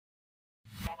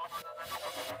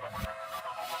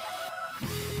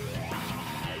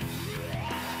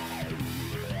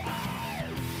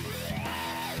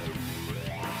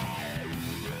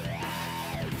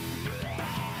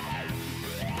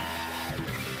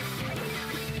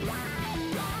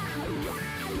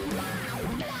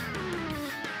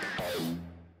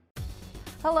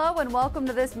Hello and welcome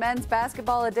to this men's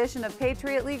basketball edition of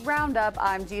Patriot League Roundup.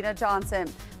 I'm Gina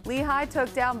Johnson. Lehigh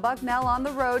took down Bucknell on the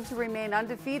road to remain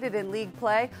undefeated in league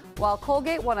play, while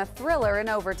Colgate won a thriller in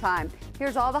overtime.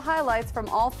 Here's all the highlights from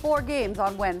all 4 games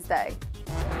on Wednesday.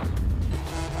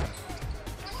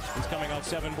 He's coming off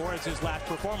 7 boards, his last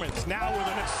performance. Now with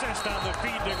an assist on the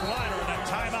feed decliner and a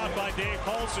timeout by Dave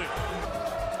Paulson.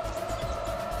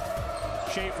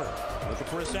 Schaefer looking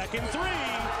for a second 3.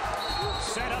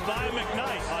 Set up by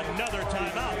McKnight. Another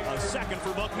timeout. A second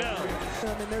for Bucknell.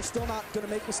 I mean, they're still not going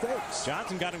to make mistakes.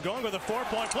 Johnson got him going with a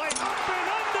 4-point play. Up and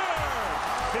under!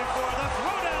 Before the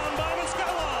throwdown by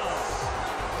Muscala.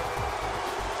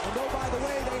 And oh, by the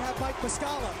way, they have Mike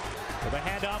Muscala. With a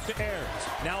handoff to Ayers.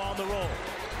 Now on the roll.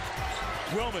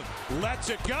 Willman lets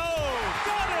it go.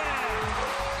 Got it!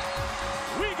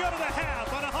 We go to the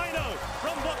half on a high note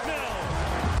from Bucknell.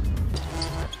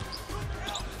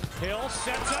 Hill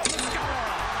sets up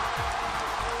Muscala.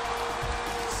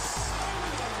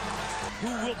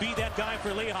 Who will be that guy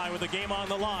for Lehigh with the game on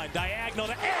the line? Diagonal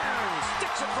to Ayers.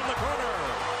 Sticks it from the corner.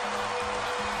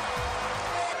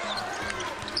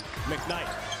 McKnight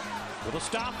with a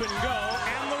stop and go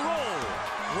and the roll.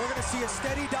 We're going to see a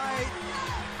steady diet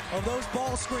of those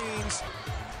ball screens.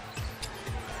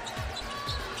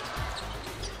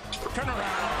 Turnaround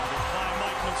by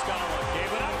Mike Muscala.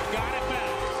 Gave it up, got it back.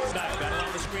 Got it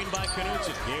on the screen by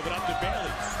Knutson. Gave it up to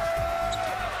Bailey.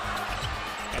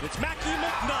 And it's Mackie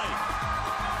McKnight.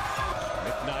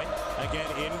 McKnight again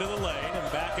into the lane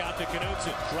and back out to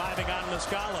Knutson. Driving on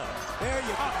Muscala. There you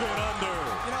go. Up and under.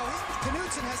 You know,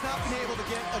 Knutson has not been able to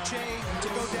get a chain to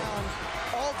go down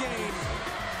all game.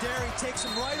 Derry takes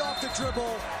him right off the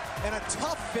dribble and a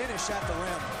tough finish at the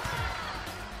rim.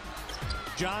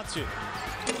 Johnson.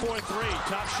 4-3,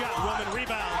 top shot, Willman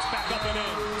rebounds, back up and in,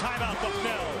 timeout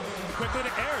Bucknell, quickly to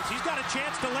Ayers, he's got a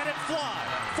chance to let it fly,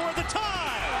 for the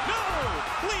tie,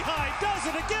 no, Lehigh does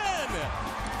it again,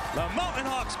 the Mountain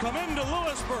Hawks come into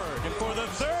Lewisburg, and for the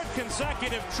 3rd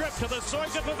consecutive trip to the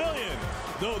Soyka Pavilion,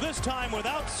 though this time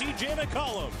without C.J.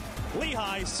 McCollum,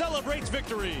 Lehigh celebrates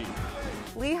victory.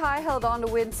 Lehigh held on to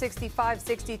win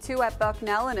 65-62 at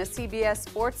Bucknell in a CBS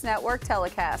Sports Network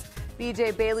telecast.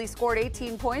 B.J. Bailey scored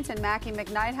 18 points and Mackie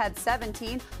McKnight had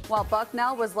 17, while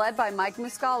Bucknell was led by Mike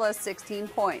Muscala, 16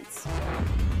 points.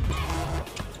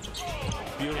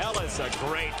 Ellis, a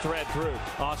great thread through.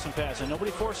 Awesome pass, and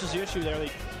nobody forces the issue there.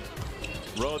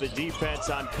 Row the defense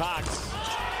on Cox.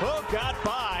 Who got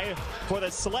by for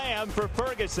the slam for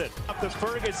Ferguson. Up the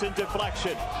Ferguson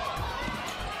deflection.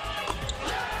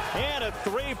 And a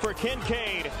 3 for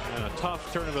Kincaid. And a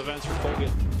tough turn of events for Colgate.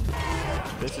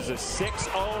 This is a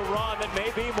 6-0 run and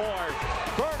maybe more.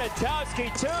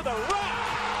 Bernatowski to the rack.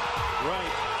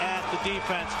 Right at the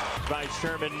defense. By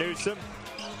Sherman Newsom.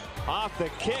 Off the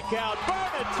kick out.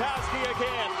 Bernatowski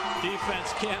again.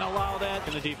 Defense can't allow that.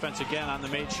 And the defense again on the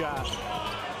made shot.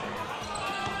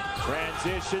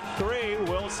 Transition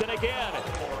 3. Wilson again.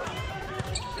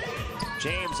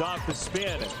 James off the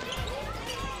spin.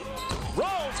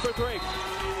 Rolls for 3.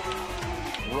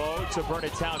 Rowe to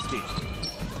Bernatowski.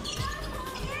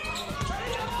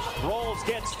 Rolls,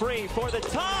 gets free for the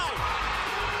tie.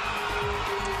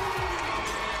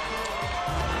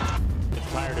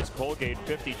 Tired as Colgate,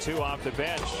 52 off the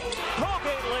bench.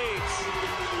 Colgate leads.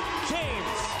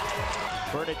 James.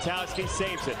 Bernatowski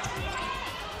saves it.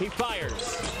 He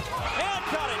fires. And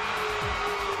got it.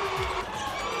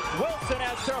 Wilson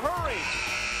has to hurry.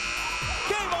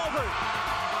 Game over.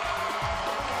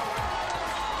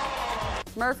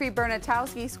 Murphy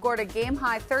Bernatowski scored a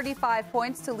game-high 35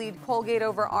 points to lead Colgate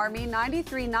over Army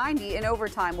 93-90 in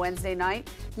overtime Wednesday night.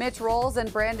 Mitch Rolls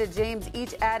and Brandon James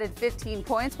each added 15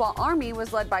 points, while Army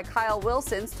was led by Kyle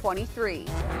Wilson's 23.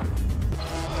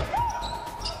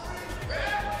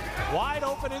 Wide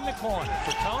open in the corner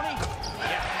for Tony.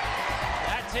 Yeah,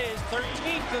 that's his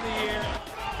 13th of the year.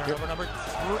 Turnover number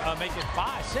 3, make it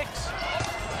 5, 6.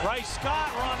 Bryce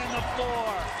Scott running the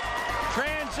floor.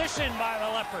 Transition by the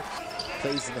Leopards.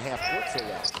 Plays in the half court so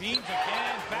well. Beans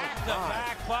again,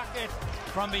 back-to-back bucket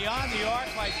from beyond the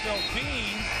arc by Phil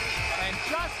Beans. And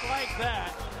just like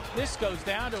that, this goes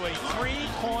down to a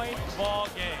 3-point ball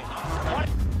game.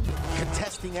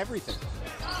 Contesting everything.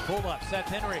 Pull up, Seth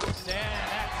Henricks, and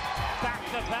that's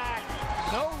back-to-back,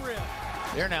 no rim.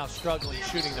 They're now struggling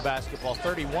shooting the basketball,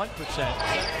 31%.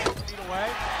 7 feet away.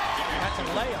 That's a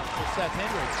layup for Seth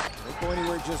Henricks. Don't go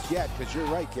anywhere just yet, because you're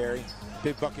right, Gary.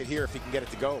 Big bucket here if he can get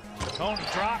it to go. Tony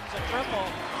drops a triple,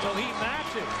 so he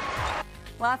matches.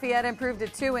 Lafayette improved to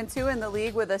 2-2 in the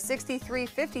league with a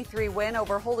 63-53 win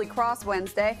over Holy Cross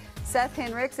Wednesday. Seth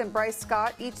Henricks and Bryce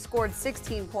Scott each scored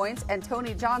 16 points, and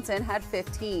Tony Johnson had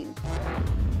 15.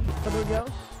 to Munoz.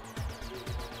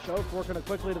 Schoaf working it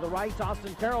quickly to the right.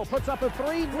 Austin Carroll puts up a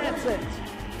three, nets it.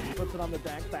 Puts it on the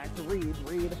deck, back to Reed.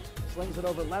 Reed slings it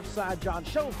over left side. John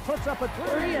Schoaf puts up a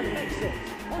three and makes it.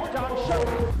 John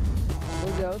Schoaf.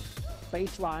 Munoz,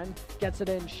 baseline, gets it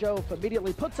in. Schoaf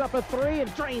immediately puts up a three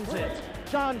and drains it.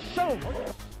 John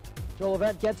Schoaf. Joel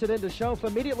Event gets it into Schoaf,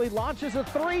 immediately launches a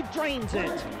three, drains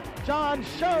it. John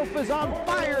Schoaf is on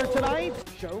fire tonight.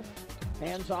 Schoaf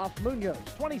hands off Munoz.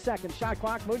 20-second shot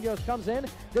clock. Munoz comes in,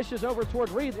 dishes over toward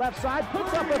Reed, left side,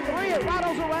 puts up a three, it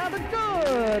rattles around and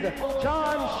good.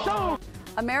 John Schoaf.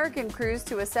 American cruised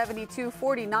to a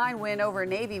 72-49 win over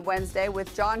Navy Wednesday,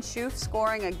 with John Schoaf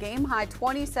scoring a game-high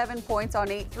 27 points on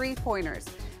 8 three-pointers.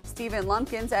 Stephen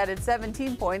Lumpkins added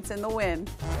 17 points in the win.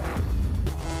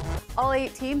 All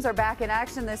 8 teams are back in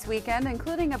action this weekend,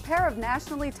 including a pair of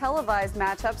nationally televised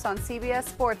matchups on CBS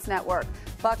Sports Network.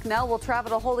 Bucknell will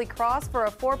travel to Holy Cross for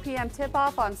a 4 p.m.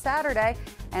 tip-off on Saturday,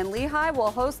 and Lehigh will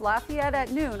host Lafayette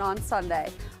at noon on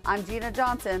Sunday. I'm Gina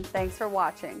Johnson. Thanks for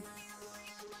watching.